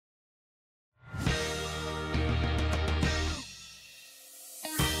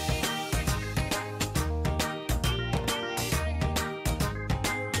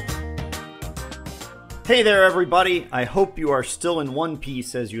Hey there, everybody. I hope you are still in one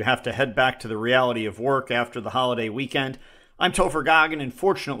piece as you have to head back to the reality of work after the holiday weekend. I'm Topher Goggin, and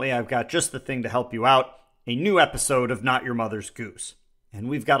fortunately, I've got just the thing to help you out, a new episode of Not Your Mother's Goose. And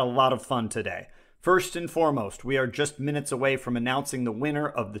we've got a lot of fun today. First and foremost, we are just minutes away from announcing the winner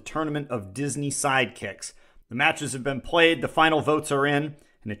of the Tournament of Disney Sidekicks. The matches have been played, the final votes are in,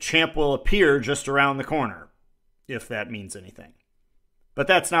 and a champ will appear just around the corner, if that means anything. But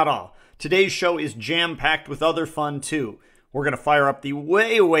that's not all. Today's show is jam-packed with other fun, too. We're going to fire up the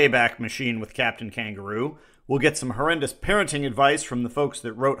way back machine with Captain Kangaroo. We'll get some horrendous parenting advice from the folks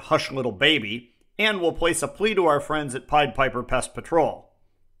that wrote Hush Little Baby. And we'll place a plea to our friends at Pied Piper Pest Patrol.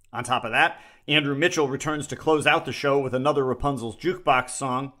 On top of that, Andrew Mitchell returns to close out the show with another Rapunzel's Jukebox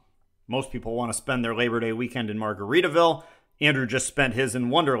song. Most people want to spend their Labor Day weekend in Margaritaville. Andrew just spent his in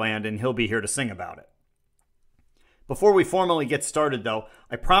Wonderland, and he'll be here to sing about it. Before we formally get started, though,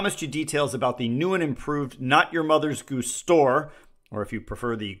 I promised you details about the new and improved Not Your Mother's Goose store, or if you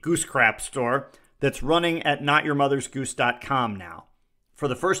prefer, the Goose Crap store, that's running at notyourmothersgoose.com now. For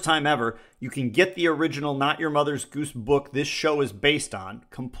the first time ever, you can get the original Not Your Mother's Goose book this show is based on,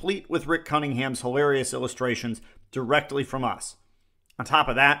 complete with Rick Cunningham's hilarious illustrations, directly from us. On top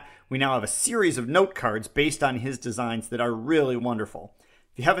of that, we now have a series of note cards based on his designs that are really wonderful.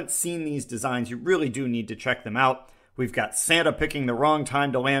 If you haven't seen these designs, you really do need to check them out. We've got Santa picking the wrong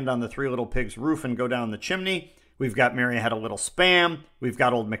time to land on the Three Little Pigs' roof and go down the chimney. We've got Mary Had a Little Spam. We've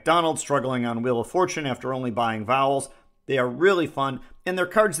got Old MacDonald struggling on Wheel of Fortune after only buying vowels. They are really fun, and they're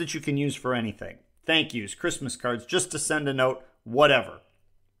cards that you can use for anything. Thank yous, Christmas cards, just to send a note, whatever.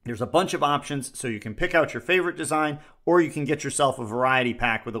 There's a bunch of options, so you can pick out your favorite design, or you can get yourself a variety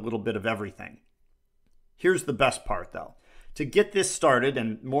pack with a little bit of everything. Here's the best part, though. To get this started,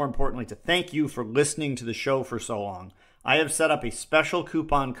 and more importantly, to thank you for listening to the show for so long, I have set up a special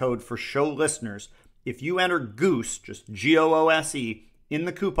coupon code for show listeners. If you enter Goose, just Goose, in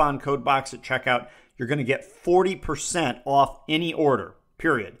the coupon code box at checkout, you're going to get 40% off any order,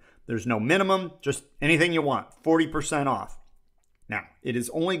 period. There's no minimum, just anything you want, 40% off. Now, it is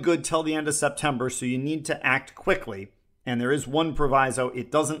only good till the end of September, so you need to act quickly. And there is one proviso,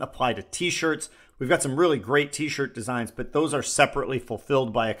 it doesn't apply to t-shirts. We've got some really great t-shirt designs, but those are separately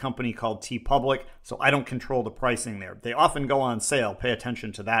fulfilled by a company called TeePublic, so I don't control the pricing there. They often go on sale, pay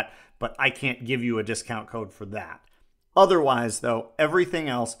attention to that, but I can't give you a discount code for that. Otherwise, though, everything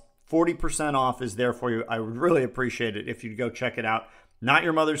else, 40% off is there for you. I would really appreciate it if you'd go check it out.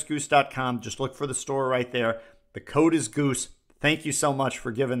 NotYourMothersGoose.com, just look for the store right there. The code is Goose. Thank you so much for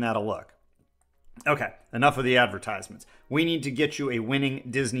giving that a look. Okay, enough of the advertisements. We need to get you a winning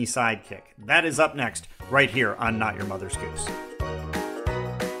Disney sidekick. That is up next, right here on Not Your Mother's Goose.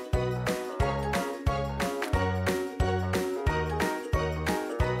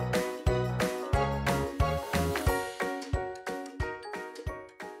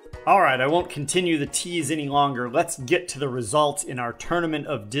 All right, I won't continue the tease any longer. Let's get to the results in our Tournament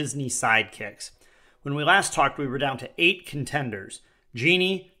of Disney Sidekicks. When we last talked, we were down to 8 contenders.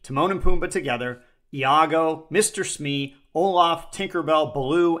 Genie, Timon and Pumbaa together, Iago, Mr. Smee, Olaf, Tinkerbell,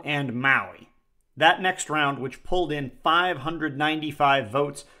 Baloo, and Maui. That next round, which pulled in 595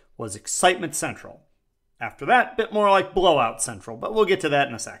 votes, was Excitement Central. After that, a bit more like Blowout Central, but we'll get to that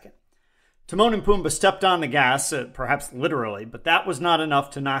in a second. Timon and Pumbaa stepped on the gas, perhaps literally, but that was not enough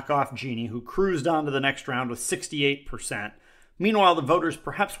to knock off Genie, who cruised on to the next round with 68%. Meanwhile, the voters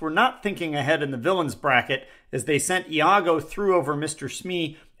perhaps were not thinking ahead in the villains bracket as they sent Iago through over Mr.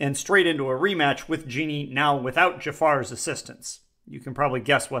 Smee and straight into a rematch with Genie, now without Jafar's assistance. You can probably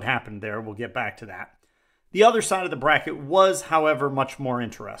guess what happened there. We'll get back to that. The other side of the bracket was, however, much more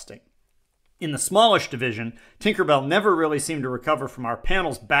interesting. In the smallish division, Tinkerbell never really seemed to recover from our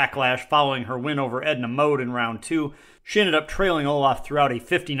panel's backlash following her win over Edna Mode in round 2. She ended up trailing Olaf throughout a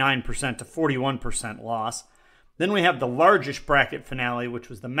 59% to 41% loss. Then we have the largest bracket finale, which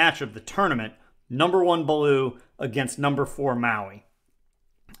was the match of the tournament, number 1 Baloo against number 4 Maui.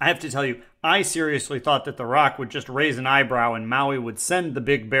 I have to tell you, I seriously thought that The Rock would just raise an eyebrow and Maui would send the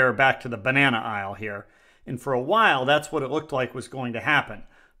big bear back to the banana aisle here. And for a while, that's what it looked like was going to happen.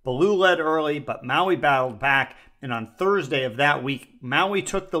 Baloo led early, but Maui battled back, and on Thursday of that week, Maui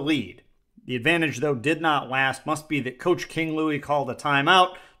took the lead. The advantage, though, did not last. Must be that Coach King Louie called a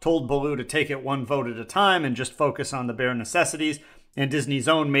timeout, told Baloo to take it one vote at a time and just focus on the bare necessities, and Disney's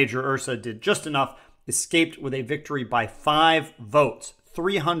own Major Ursa did just enough, escaped with a victory by 5 votes,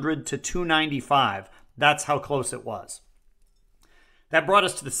 300 to 295. That's how close it was. That brought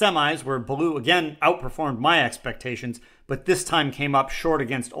us to the semis, where Baloo again outperformed my expectations, but this time came up short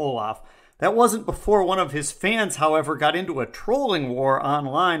against Olaf. That wasn't before one of his fans, however, got into a trolling war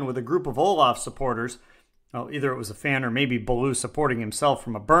online with a group of Olaf supporters. Well, either it was a fan or maybe Baloo supporting himself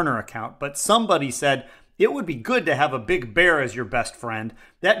from a burner account, but somebody said, it would be good to have a big bear as your best friend.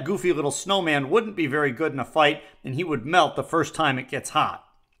 That goofy little snowman wouldn't be very good in a fight, and he would melt the first time it gets hot.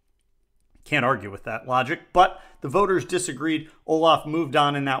 Can't argue with that logic, but the voters disagreed. Olaf moved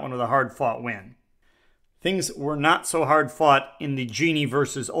on in that one with a hard-fought win. Things were not so hard-fought in the Genie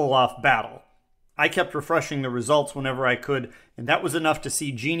versus Olaf battle. I kept refreshing the results whenever I could, and that was enough to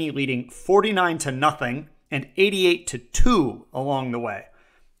see Genie leading 49-0 and 88-2 along the way.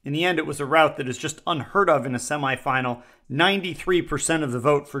 In the end, it was a rout that is just unheard of in a semifinal. 93% of the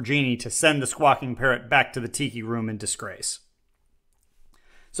vote for Genie to send the squawking parrot back to the tiki room in disgrace.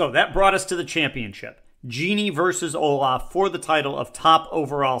 So that brought us to the championship. Genie versus Olaf for the title of top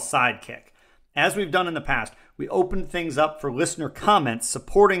overall sidekick. As we've done in the past, we opened things up for listener comments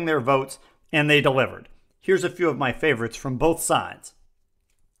supporting their votes, and they delivered. Here's a few of my favorites from both sides.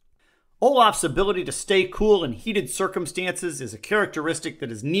 Olaf's ability to stay cool in heated circumstances is a characteristic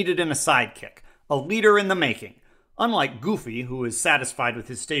that is needed in a sidekick, a leader in the making. Unlike Goofy, who is satisfied with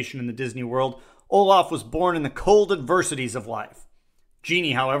his station in the Disney world, Olaf was born in the cold adversities of life.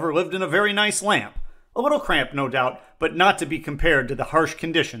 Genie, however, lived in a very nice lamp. A little cramped, no doubt, but not to be compared to the harsh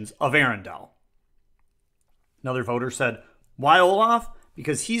conditions of Arendelle. Another voter said, why Olaf?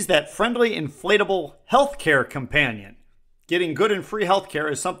 Because he's that friendly, inflatable healthcare companion. Getting good and free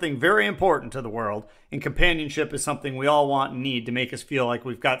healthcare is something very important to the world, and companionship is something we all want and need to make us feel like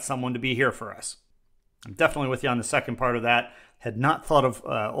we've got someone to be here for us. I'm definitely with you on the second part of that. Had not thought of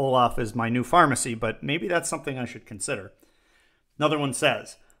Olaf as my new pharmacy, but maybe that's something I should consider. Another one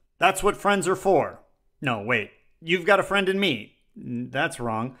says, that's what friends are for. No, wait, you've got a friend in me. That's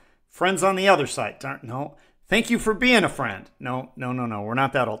wrong. Friends on the other side. No. Thank you for being a friend. No, we're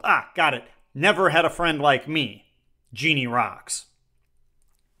not that old. Got it. Never had a friend like me. Genie rocks.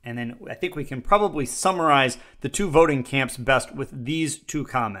 And then I think we can probably summarize the two voting camps best with these two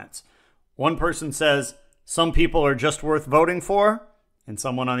comments. One person says, some people are just worth voting for. And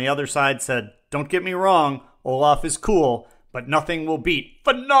someone on the other side said, don't get me wrong, Olaf is cool, but nothing will beat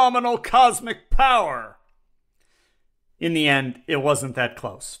phenomenal cosmic power. In the end, it wasn't that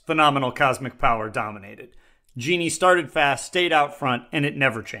close. Phenomenal cosmic power dominated. Genie started fast, stayed out front, and it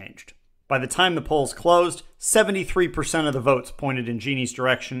never changed. By the time the polls closed, 73% of the votes pointed in Genie's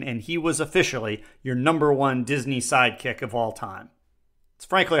direction, and he was officially your #1 Disney sidekick of all time. It's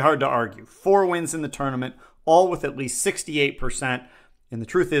frankly hard to argue. 4 wins in the tournament, all with at least 68%, and the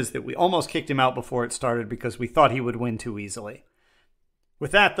truth is that we almost kicked him out before it started because we thought he would win too easily.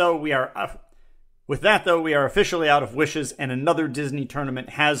 With that, though, we are officially out of wishes, and another Disney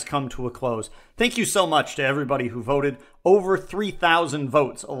tournament has come to a close. Thank you so much to everybody who voted. Over 3,000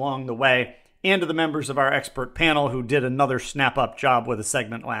 votes along the way, and to the members of our expert panel who did another snap-up job with a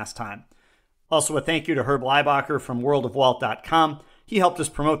segment last time. Also, a thank you to Herb Leibacher from worldofwalt.com. He helped us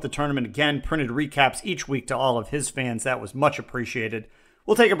promote the tournament again, printed recaps each week to all of his fans. That was much appreciated.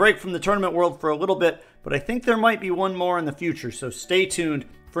 We'll take a break from the tournament world for a little bit, but I think there might be one more in the future, so stay tuned.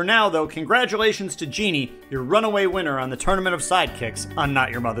 For now, though, congratulations to Genie, your runaway winner on the Tournament of Sidekicks on Not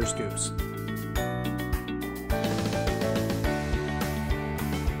Your Mother's Goose.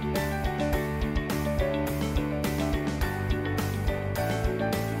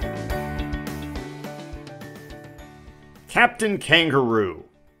 Captain Kangaroo.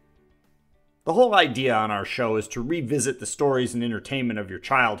 The whole idea on our show is to revisit the stories and entertainment of your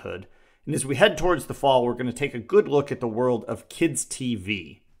childhood, and as we head towards the fall, we're going to take a good look at the world of kids'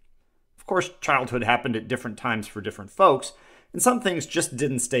 TV. Of course, childhood happened at different times for different folks, and some things just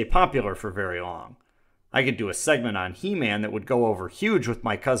didn't stay popular for very long. I could do a segment on He-Man that would go over huge with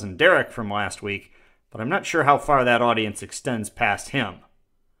my cousin Derek from last week, but I'm not sure how far that audience extends past him.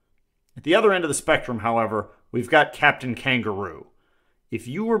 At the other end of the spectrum, however, we've got Captain Kangaroo. If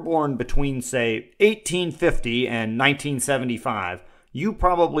you were born between, say, 1850 and 1975, you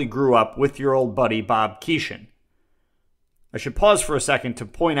probably grew up with your old buddy Bob Keeshan. I should pause for a second to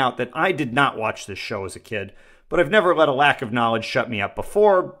point out that I did not watch this show as a kid, but I've never let a lack of knowledge shut me up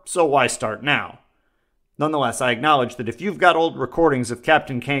before, so why start now? Nonetheless, I acknowledge that if you've got old recordings of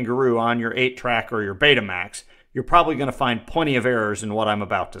Captain Kangaroo on your 8-track or your Betamax, you're probably going to find plenty of errors in what I'm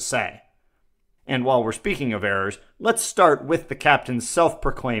about to say. And while we're speaking of errors, let's start with the Captain's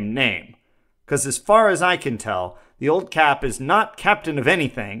self-proclaimed name. Because as far as I can tell, the old Cap is not captain of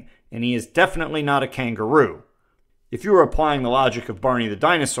anything, and he is definitely not a kangaroo. If you were applying the logic of Barney the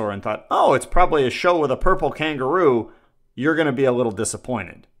Dinosaur and thought, oh, it's probably a show with a purple kangaroo, you're going to be a little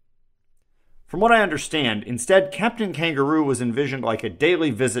disappointed. From what I understand, instead, Captain Kangaroo was envisioned like a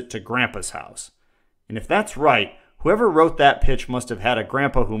daily visit to Grandpa's house. And if that's right, Whoever wrote that pitch must have had a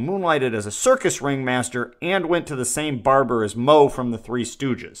grandpa who moonlighted as a circus ringmaster and went to the same barber as Moe from the Three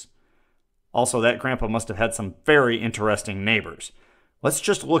Stooges. Also, that grandpa must have had some very interesting neighbors. Let's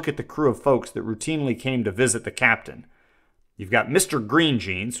just look at the crew of folks that routinely came to visit the captain. You've got Mr. Green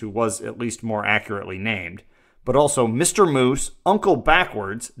Jeans, who was at least more accurately named, but also Mr. Moose, Uncle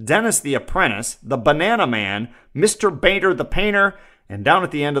Backwards, Dennis the Apprentice, the Banana Man, Mr. Bader the Painter, and down at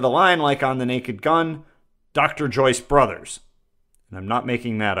the end of the line, like on The Naked Gun, Dr. Joyce Brothers. And I'm not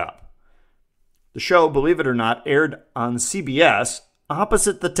making that up. The show, believe it or not, aired on CBS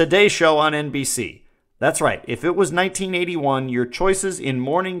opposite the Today Show on NBC. That's right, if it was 1981, your choices in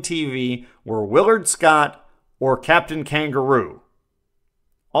morning TV were Willard Scott or Captain Kangaroo.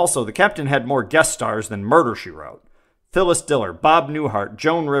 Also, the captain had more guest stars than Murder, She Wrote. Phyllis Diller, Bob Newhart,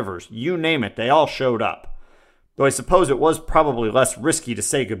 Joan Rivers, you name it, they all showed up. Though I suppose it was probably less risky to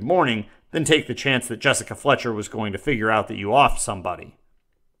say good morning than take the chance that Jessica Fletcher was going to figure out that you offed somebody.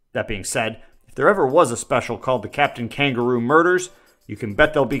 That being said, if there ever was a special called the Captain Kangaroo Murders, you can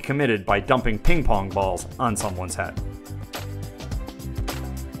bet they'll be committed by dumping ping pong balls on someone's head.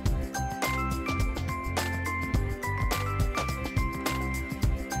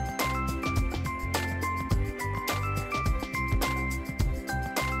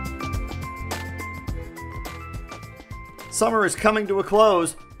 Summer is coming to a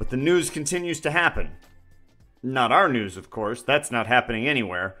close, but the news continues to happen. Not our news, of course. That's not happening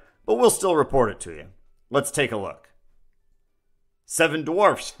anywhere, but we'll still report it to you. Let's take a look. 7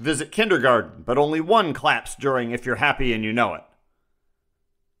 dwarfs visit kindergarten, but only one claps during If You're Happy and You Know It.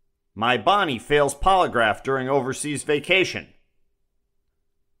 My Bonnie fails polygraph during overseas vacation.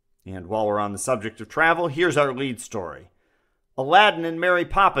 And while we're on the subject of travel, here's our lead story. Aladdin and Mary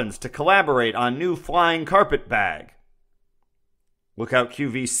Poppins to collaborate on new flying carpet bag. Look out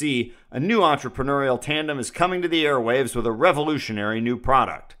QVC, a new entrepreneurial tandem is coming to the airwaves with a revolutionary new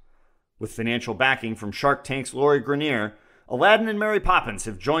product. With financial backing from Shark Tank's Lori Grenier, Aladdin and Mary Poppins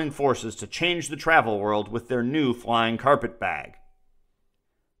have joined forces to change the travel world with their new flying carpet bag.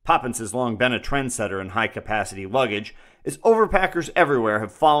 Poppins has long been a trendsetter in high-capacity luggage, as overpackers everywhere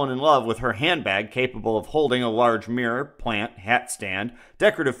have fallen in love with her handbag capable of holding a large mirror, plant, hat stand,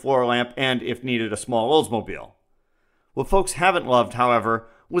 decorative floor lamp, and, if needed, a small Oldsmobile. What folks haven't loved, however,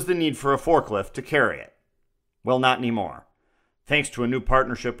 was the need for a forklift to carry it. Well, not anymore. Thanks to a new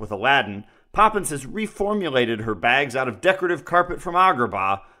partnership with Aladdin, Poppins has reformulated her bags out of decorative carpet from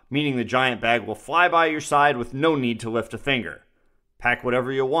Agrabah, meaning the giant bag will fly by your side with no need to lift a finger. Pack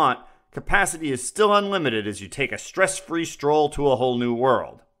whatever you want, capacity is still unlimited as you take a stress-free stroll to a whole new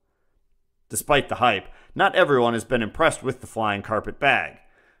world. Despite the hype, not everyone has been impressed with the flying carpet bag.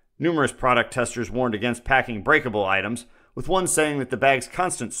 Numerous product testers warned against packing breakable items, with one saying that the bag's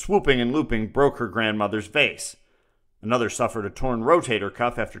constant swooping and looping broke her grandmother's vase. Another suffered a torn rotator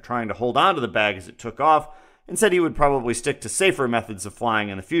cuff after trying to hold onto the bag as it took off, and said he would probably stick to safer methods of flying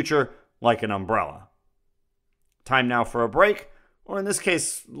in the future, like an umbrella. Time now for a break, or in this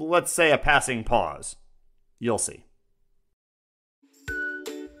case, let's say a passing pause. You'll see.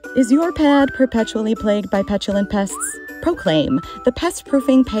 Is your pad perpetually plagued by petulant pests? Proclaim, the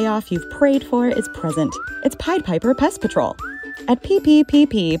pest-proofing payoff you've prayed for is present. It's Pied Piper Pest Patrol. At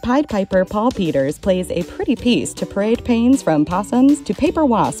PPPP, Pied Piper Paul Peters plays a pretty piece to parade pains from possums to paper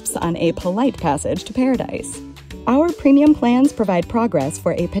wasps on a polite passage to paradise. Our premium plans provide progress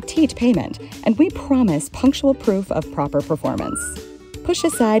for a petite payment, and we promise punctual proof of proper performance. Push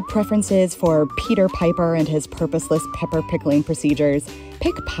aside preferences for Peter Piper and his purposeless pepper pickling procedures.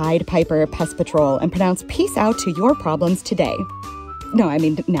 Pick Pied Piper Pest Patrol and pronounce peace out to your problems today. No, I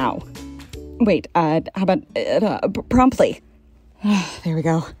mean now. Wait, how about promptly? There we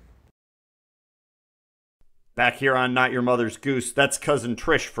go. Back here on Not Your Mother's Goose, that's Cousin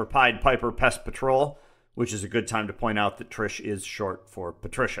Trish for Pied Piper Pest Patrol, which is a good time to point out that Trish is short for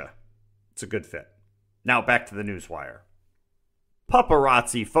Patricia. It's a good fit. Now back to the newswire.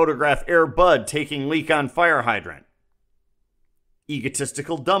 Paparazzi photograph Air Bud taking leak on fire hydrant.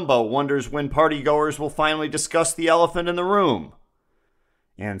 Egotistical Dumbo wonders when partygoers will finally discuss the elephant in the room.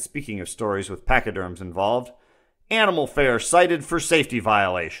 And speaking of stories with pachyderms involved, Animal Fair cited for safety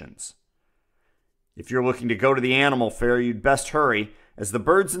violations. If you're looking to go to the Animal Fair, you'd best hurry, as the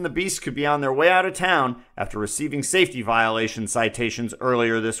birds and the beasts could be on their way out of town after receiving safety violation citations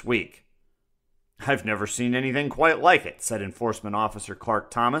earlier this week. I've never seen anything quite like it, said Enforcement Officer Clark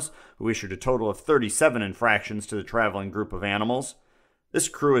Thomas, who issued a total of 37 infractions to the traveling group of animals. This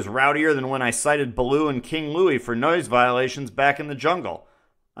crew is rowdier than when I cited Baloo and King Louie for noise violations back in the jungle.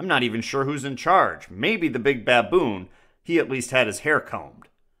 I'm not even sure who's in charge. Maybe the big baboon. He at least had his hair combed.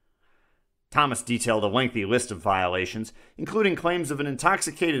 Thomas detailed a lengthy list of violations, including claims of an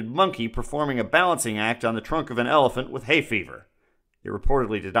intoxicated monkey performing a balancing act on the trunk of an elephant with hay fever. It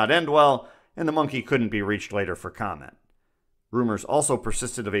reportedly did not end well, and the monkey couldn't be reached later for comment. Rumors also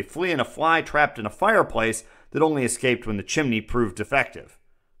persisted of a flea and a fly trapped in a fireplace that only escaped when the chimney proved defective.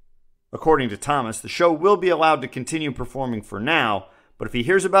 According to Thomas, the show will be allowed to continue performing for now, but if he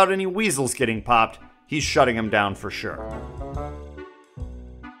hears about any weasels getting popped, he's shutting them down for sure.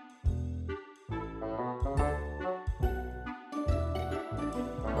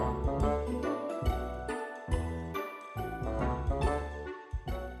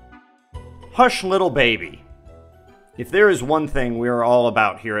 Hush, little baby. If there is one thing we are all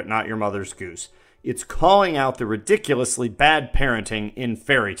about here at Not Your Mother's Goose, it's calling out the ridiculously bad parenting in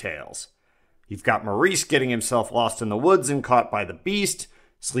fairy tales. You've got Maurice getting himself lost in the woods and caught by the beast,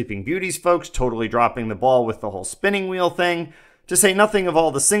 Sleeping Beauty's folks totally dropping the ball with the whole spinning wheel thing, to say nothing of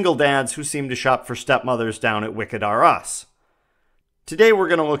all the single dads who seem to shop for stepmothers down at Wicked R Us. Today we're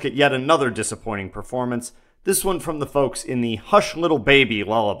going to look at yet another disappointing performance, this one from the folks in the Hush Little Baby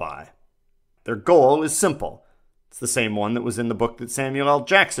lullaby. Their goal is simple. It's the same one that was in the book that Samuel L.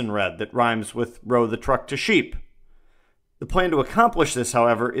 Jackson read that rhymes with row the truck to sheep. The plan to accomplish this,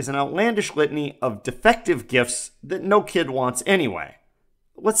 however, is an outlandish litany of defective gifts that no kid wants anyway.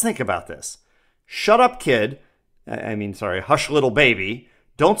 Let's think about this. Shut up, kid. Hush, little baby.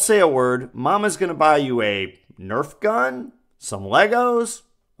 Don't say a word. Mama's going to buy you a Nerf gun? Some Legos?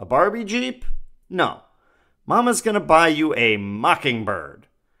 A Barbie Jeep? No. Mama's going to buy you a mockingbird.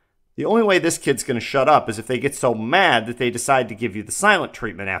 The only way this kid's going to shut up is if they get so mad that they decide to give you the silent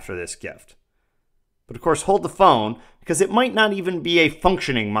treatment after this gift. But of course, hold the phone, because it might not even be a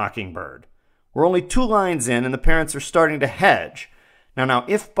functioning mockingbird. We're only 2 lines in and the parents are starting to hedge. Now,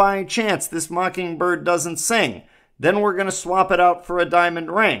 if by chance this mockingbird doesn't sing, then we're going to swap it out for a diamond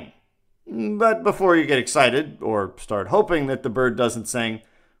ring. But before you get excited, or start hoping that the bird doesn't sing,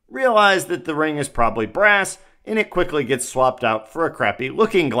 realize that the ring is probably brass, and it quickly gets swapped out for a crappy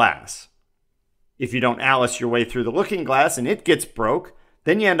looking glass. If you don't Alice your way through the looking glass and it gets broke,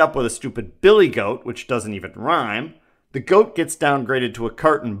 then you end up with a stupid billy goat, which doesn't even rhyme. The goat gets downgraded to a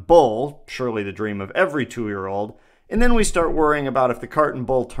cart and bull, surely the dream of every 2-year-old, and then we start worrying about if the cart and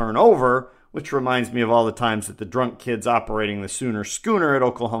bull turn over, which reminds me of all the times that the drunk kids operating the Sooner Schooner at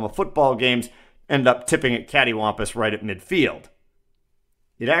Oklahoma football games end up tipping it cattywampus right at midfield.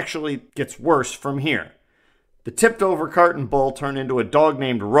 It actually gets worse from here. The tipped over cart and bull turn into a dog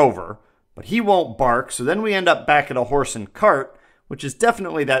named Rover, but he won't bark, so then we end up back at a horse and cart, which is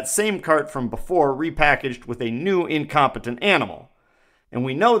definitely that same cart from before repackaged with a new incompetent animal. And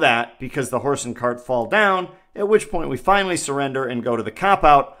we know that because the horse and cart fall down, at which point we finally surrender and go to the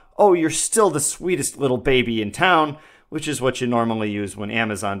cop-out, oh, you're still the sweetest little baby in town, which is what you normally use when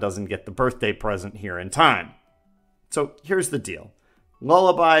Amazon doesn't get the birthday present here in time. So here's the deal.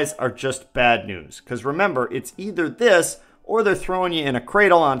 Lullabies are just bad news, because remember, it's either this or they're throwing you in a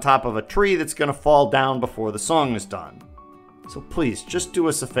cradle on top of a tree that's going to fall down before the song is done. So please, just do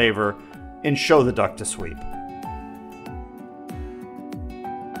us a favor and show the duck to sweep.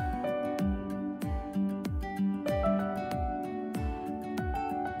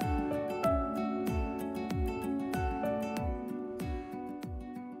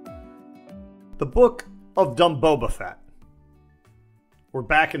 The Book of Dumb Boba Fett. We're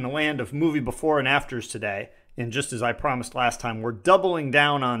back in the land of movie before and afters today, and just as I promised last time, we're doubling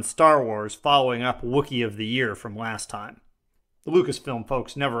down on Star Wars, following up Wookiee of the Year from last time. The Lucasfilm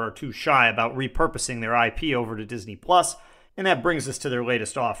folks never are too shy about repurposing their IP over to Disney+, and that brings us to their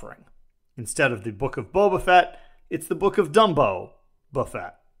latest offering. Instead of the Book of Boba Fett, it's the Book of Dumbo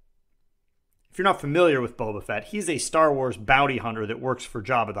Buffett. If you're not familiar with Boba Fett, he's a Star Wars bounty hunter that works for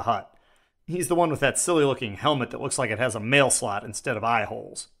Jabba the Hutt. He's the one with that silly-looking helmet that looks like it has a mail slot instead of eye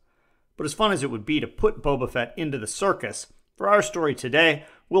holes. But as fun as it would be to put Boba Fett into the circus, for our story today,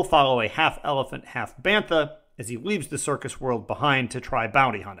 we'll follow a half-elephant, half-bantha as he leaves the circus world behind to try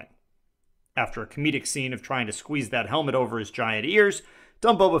bounty hunting. After a comedic scene of trying to squeeze that helmet over his giant ears,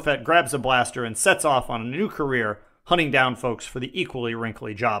 dumb Boba Fett grabs a blaster and sets off on a new career, hunting down folks for the equally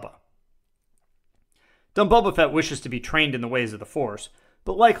wrinkly Jabba. Dumb Boba Fett wishes to be trained in the ways of the Force,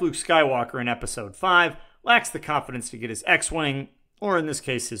 but like Luke Skywalker in Episode 5, lacks the confidence to get his X-Wing, or in this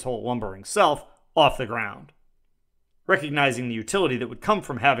case his whole lumbering self, off the ground. Recognizing the utility that would come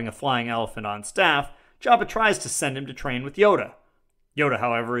from having a flying elephant on staff, Jabba tries to send him to train with Yoda. Yoda,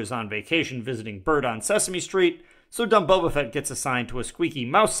 however, is on vacation visiting Bird on Sesame Street, so dumb Boba Fett gets assigned to a squeaky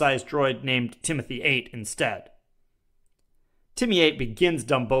mouse-sized droid named Timothy 8 instead. Timmy-8 begins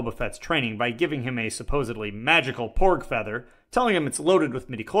dumb Boba Fett's training by giving him a supposedly magical porg feather, telling him it's loaded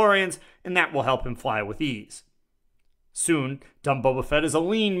with midichlorians, and that will help him fly with ease. Soon, dumb Boba Fett is a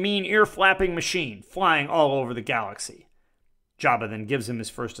lean, mean, ear-flapping machine, flying all over the galaxy. Jabba then gives him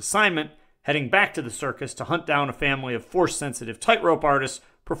his first assignment, heading back to the circus to hunt down a family of force-sensitive tightrope artists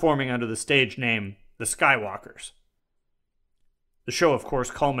performing under the stage name the Skywalkers. The show, of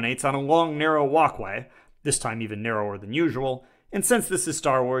course, culminates on a long, narrow walkway, this time even narrower than usual, and since this is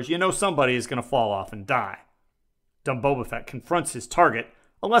Star Wars, you know somebody is going to fall off and die. Dumb Boba Fett confronts his target,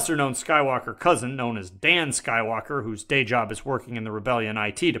 a lesser-known Skywalker cousin known as Dan Skywalker, whose day job is working in the Rebellion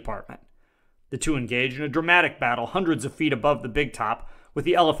IT department. The two engage in a dramatic battle hundreds of feet above the big top, with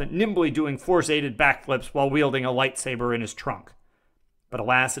the elephant nimbly doing force-aided backflips while wielding a lightsaber in his trunk. But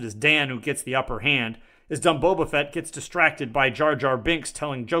alas, it is Dan who gets the upper hand, as dumb Boba Fett gets distracted by Jar Jar Binks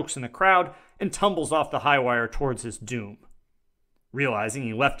telling jokes in the crowd and tumbles off the high wire towards his doom. Realizing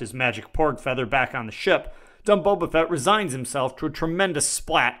he left his magic porg feather back on the ship, dumb Boba Fett resigns himself to a tremendous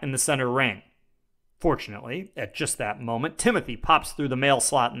splat in the center ring. Fortunately, at just that moment, Timothy pops through the mail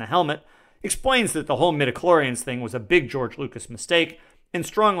slot in the helmet, explains that the whole midichlorians thing was a big George Lucas mistake, and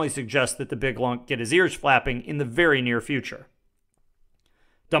strongly suggests that the big lunk get his ears flapping in the very near future.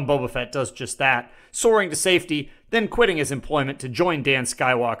 Dumb Boba Fett does just that, soaring to safety, then quitting his employment to join Dan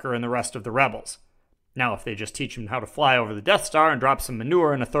Skywalker and the rest of the rebels. Now if they just teach him how to fly over the Death Star and drop some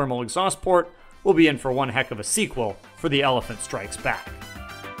manure in a thermal exhaust port, we'll be in for one heck of a sequel for The Elephant Strikes Back.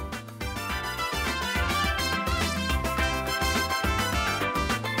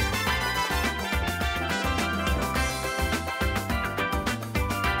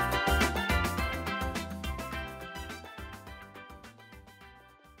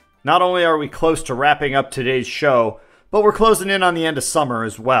 Not only are we close to wrapping up today's show, but we're closing in on the end of summer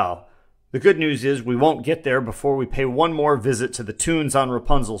as well. The good news is we won't get there before we pay one more visit to the tunes on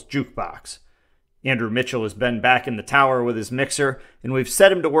Rapunzel's Jukebox. Andrew Mitchell has been back in the tower with his mixer, and we've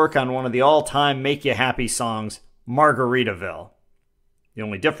set him to work on one of the all-time make-you-happy songs, Margaritaville. The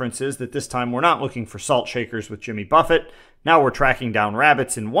only difference is that this time we're not looking for salt shakers with Jimmy Buffett. Now we're tracking down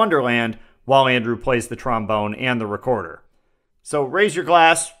rabbits in Wonderland while Andrew plays the trombone and the recorder. So raise your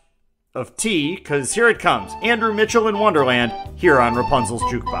glass of tea, because here it comes. Andrew Mitchell in Wonderland, here on Rapunzel's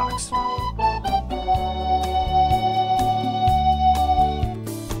Jukebox.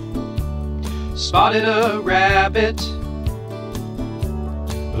 Spotted a rabbit,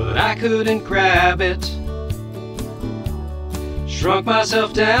 but I couldn't grab it. Shrunk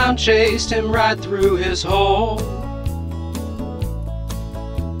myself down, chased him right through his hole.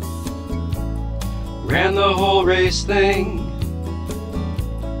 Ran the whole race thing,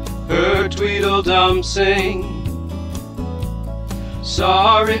 heard Tweedledum sing.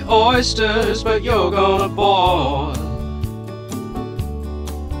 Sorry oysters, but you're gonna boil.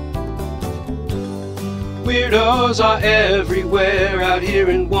 Weirdos are everywhere out here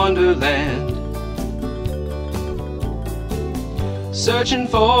in Wonderland, searching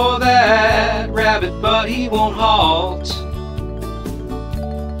for that rabbit, but he won't halt.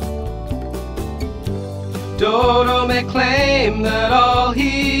 Dodo may claim that all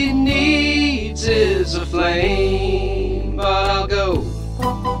he needs is a flame, but I'll go.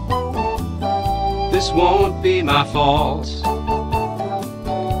 This won't be my fault.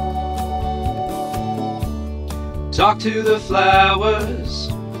 Talk to the flowers,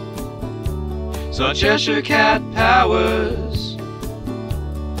 saw Cheshire Cat powers.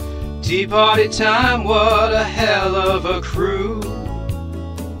 Tea party time, what a hell of a crew.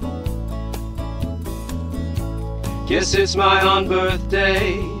 Guess it's my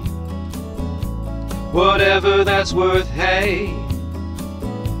unbirthday, whatever that's worth, hey.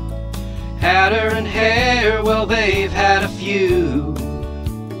 Hatter and Hare, well they've had a few.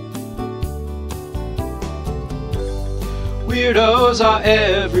 Weirdos are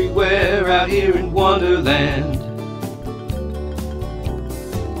everywhere out here in Wonderland.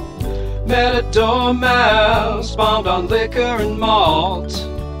 Met a dormouse, bombed on liquor and malt.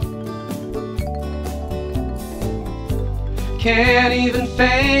 Can't even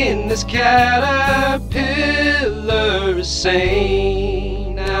feign this caterpillar is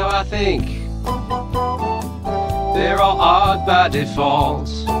sane. Now I think they're all odd by default.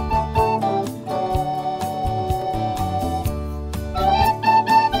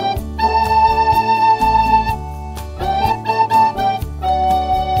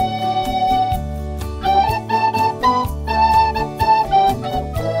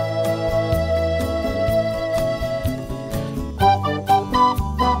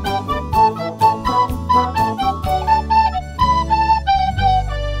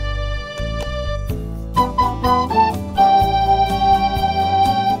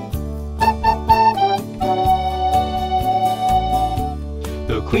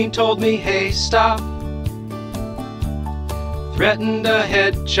 Queen told me, hey, stop. Threatened a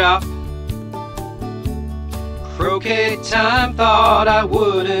head chop. Croquet time, thought I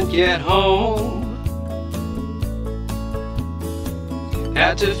wouldn't get home.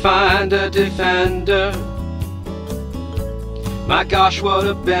 Had to find a defender. My gosh, what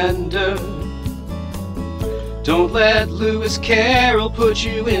a bender. Don't let Lewis Carroll put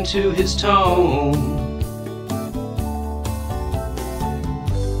you into his tone.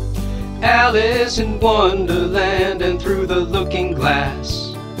 Alice in Wonderland and Through the Looking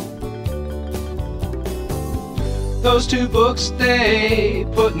Glass. Those two books, they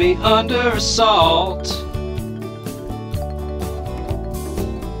put me under assault.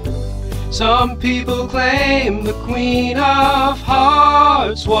 Some people claim the Queen of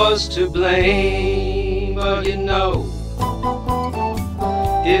Hearts was to blame, but you know,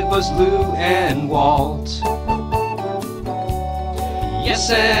 it was Lou and Walt.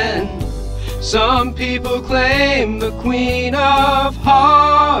 Yes, and some people claim the Queen of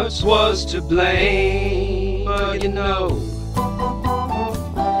Hearts was to blame, but you know,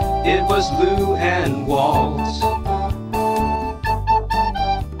 it was Lou and Walt.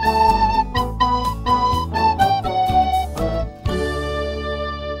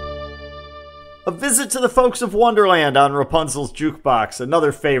 A visit to the folks of Wonderland on Rapunzel's Jukebox,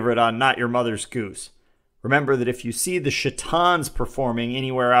 another favorite on Not Your Mother's Goose. Remember that if you see the Chitons performing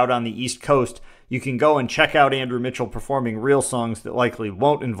anywhere out on the East Coast, you can go and check out Andrew Mitchell performing real songs that likely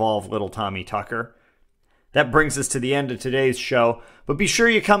won't involve Little Tommy Tucker. That brings us to the end of today's show, but be sure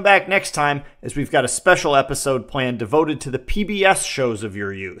you come back next time as we've got a special episode planned devoted to the PBS shows of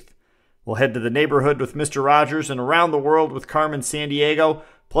your youth. We'll head to the neighborhood with Mr. Rogers and around the world with Carmen Sandiego,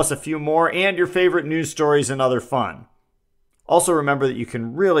 plus a few more, and your favorite news stories and other fun. Also remember that you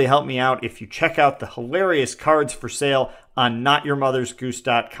can really help me out if you check out the hilarious cards for sale on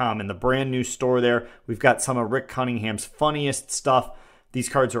notyourmothersgoose.com in the brand new store there. We've got some of Rick Cunningham's funniest stuff. These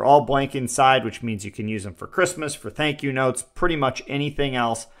cards are all blank inside, which means you can use them for Christmas, for thank you notes, pretty much anything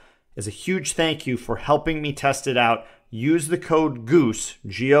else. As a huge thank you for helping me test it out, use the code GOOSE,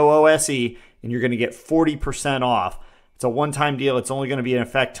 G-O-O-S-E, and you're going to get 40% off. It's a one-time deal. It's only going to be in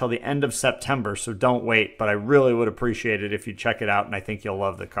effect till the end of September, so don't wait. But I really would appreciate it if you check it out, and I think you'll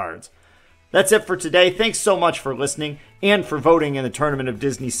love the cards. That's it for today. Thanks so much for listening and for voting in the Tournament of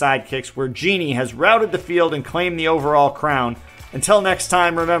Disney Sidekicks, where Genie has routed the field and claimed the overall crown. Until next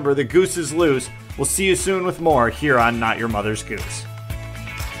time, remember, the goose is loose. We'll see you soon with more here on Not Your Mother's Goose.